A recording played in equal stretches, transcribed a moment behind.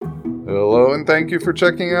Hello, and thank you for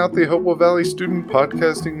checking out the Hopewell Valley Student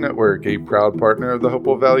Podcasting Network, a proud partner of the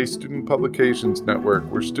Hopewell Valley Student Publications Network,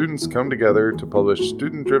 where students come together to publish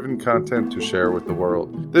student-driven content to share with the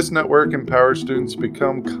world. This network empowers students to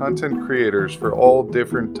become content creators for all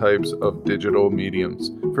different types of digital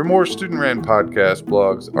mediums. For more student-ran podcasts,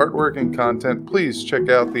 blogs, artwork, and content, please check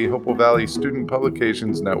out the Hopewell Valley Student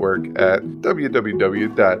Publications Network at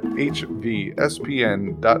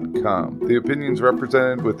www.hvspn.com. The opinions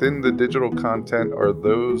represented within the digital content are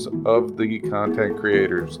those of the content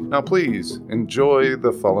creators. Now please enjoy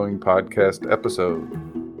the following podcast episode.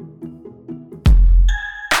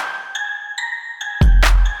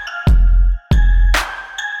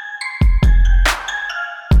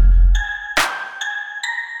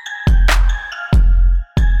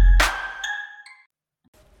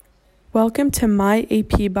 Welcome to my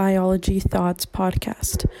AP Biology Thoughts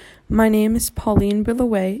podcast. My name is Pauline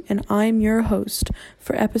Billaway, and I'm your host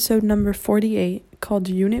for episode number 48, called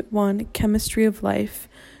Unit 1, Chemistry of Life,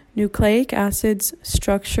 Nucleic Acids,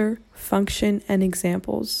 Structure, Function, and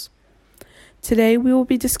Examples. Today we will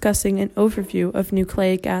be discussing an overview of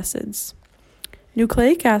nucleic acids.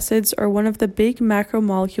 Nucleic acids are one of the big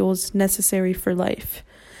macromolecules necessary for life.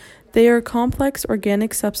 They are complex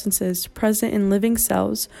organic substances present in living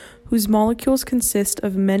cells whose molecules consist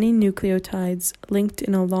of many nucleotides linked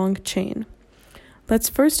in a long chain. Let's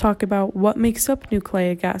first talk about what makes up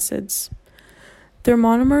nucleic acids. Their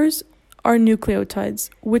monomers are nucleotides,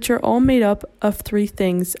 which are all made up of three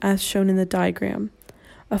things as shown in the diagram: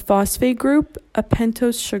 a phosphate group, a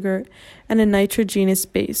pentose sugar, and a nitrogenous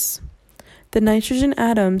base. The nitrogen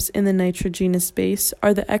atoms in the nitrogenous base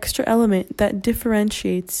are the extra element that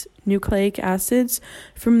differentiates nucleic acids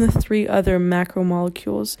from the three other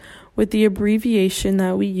macromolecules, with the abbreviation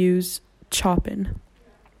that we use, CHOPIN.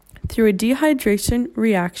 Through a dehydration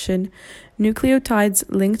reaction, nucleotides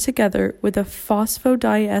link together with a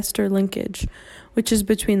phosphodiester linkage, which is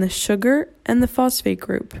between the sugar and the phosphate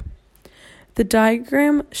group. The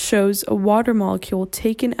diagram shows a water molecule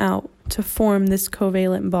taken out to form this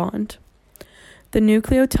covalent bond. The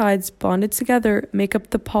nucleotides bonded together make up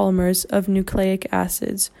the polymers of nucleic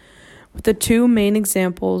acids, with the two main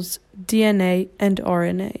examples, DNA and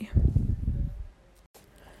RNA.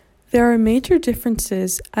 There are major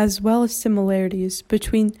differences as well as similarities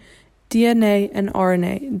between DNA and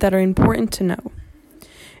RNA that are important to know.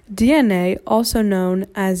 DNA, also known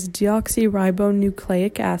as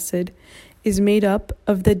deoxyribonucleic acid, is made up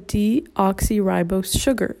of the deoxyribose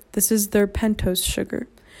sugar. This is their pentose sugar.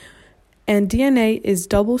 And DNA is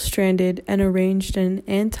double-stranded and arranged in an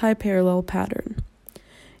anti-parallel pattern.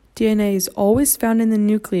 DNA is always found in the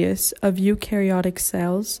nucleus of eukaryotic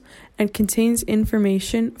cells and contains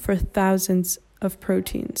information for thousands of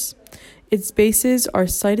proteins. Its bases are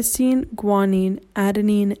cytosine, guanine,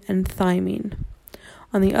 adenine, and thymine.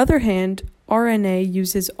 On the other hand, RNA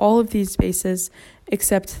uses all of these bases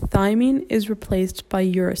except thymine is replaced by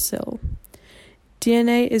uracil.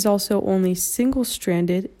 DNA is also only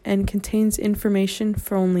single-stranded and contains information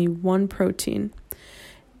for only one protein.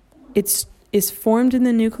 It is formed in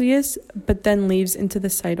the nucleus, but then leaves into the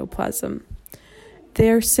cytoplasm.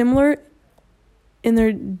 They are similar in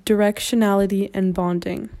their directionality and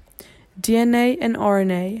bonding. DNA and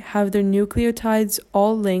RNA have their nucleotides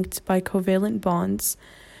all linked by covalent bonds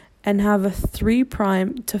and have a 3'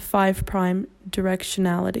 to 5'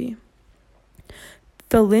 directionality.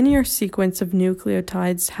 The linear sequence of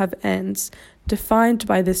nucleotides have ends defined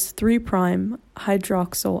by this 3'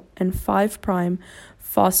 hydroxyl and 5'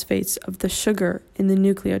 phosphates of the sugar in the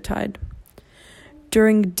nucleotide.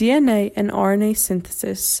 During DNA and RNA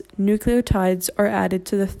synthesis, nucleotides are added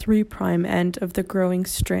to the 3' end of the growing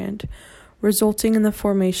strand, resulting in the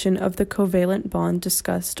formation of the covalent bond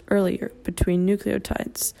discussed earlier between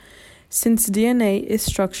nucleotides. Since DNA is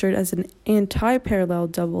structured as an anti-parallel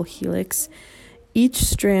double helix, each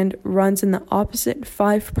strand runs in the opposite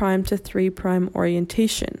 5' to 3'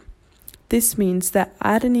 orientation. This means that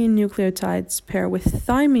adenine nucleotides pair with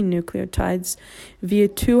thymine nucleotides via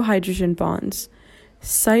 2 hydrogen bonds.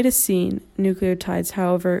 Cytosine nucleotides,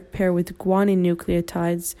 however, pair with guanine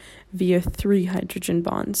nucleotides via 3 hydrogen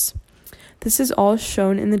bonds. This is all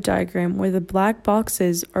shown in the diagram where the black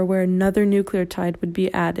boxes are where another nucleotide would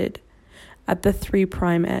be added at the 3'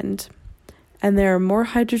 end. And there are more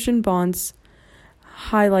hydrogen bonds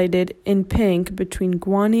highlighted in pink between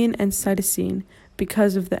guanine and cytosine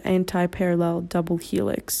because of the anti-parallel double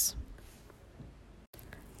helix.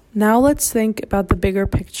 Now let's think about the bigger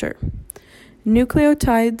picture.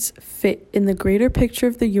 Nucleotides fit in the greater picture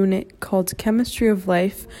of the unit called chemistry of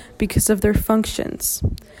life because of their functions.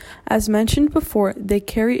 As mentioned before, they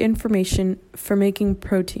carry information for making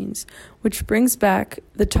proteins, which brings back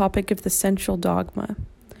the topic of the central dogma.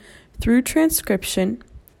 Through transcription,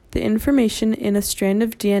 the information in a strand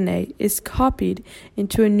of DNA is copied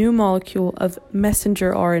into a new molecule of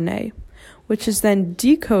messenger RNA, which is then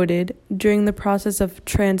decoded during the process of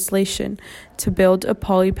translation to build a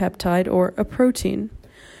polypeptide or a protein.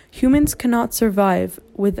 Humans cannot survive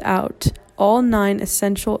without all 9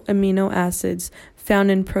 essential amino acids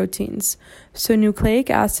found in proteins, so nucleic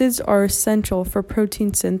acids are essential for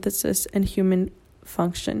protein synthesis and human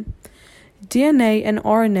function. DNA and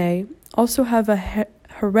RNA also have a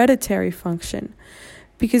hereditary function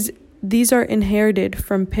because these are inherited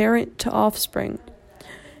from parent to offspring,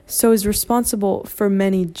 so is responsible for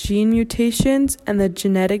many gene mutations and the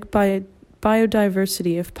genetic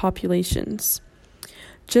biodiversity of populations.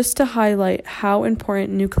 Just to highlight how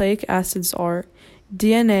important nucleic acids are,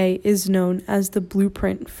 DNA is known as the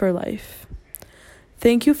blueprint for life.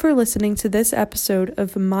 Thank you for listening to this episode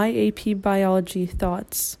of My AP Biology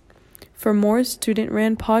Thoughts. For more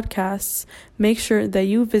student-ran podcasts, make sure that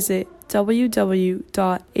you visit www.hvspn.com.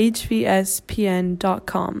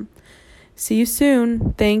 See you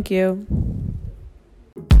soon. Thank you.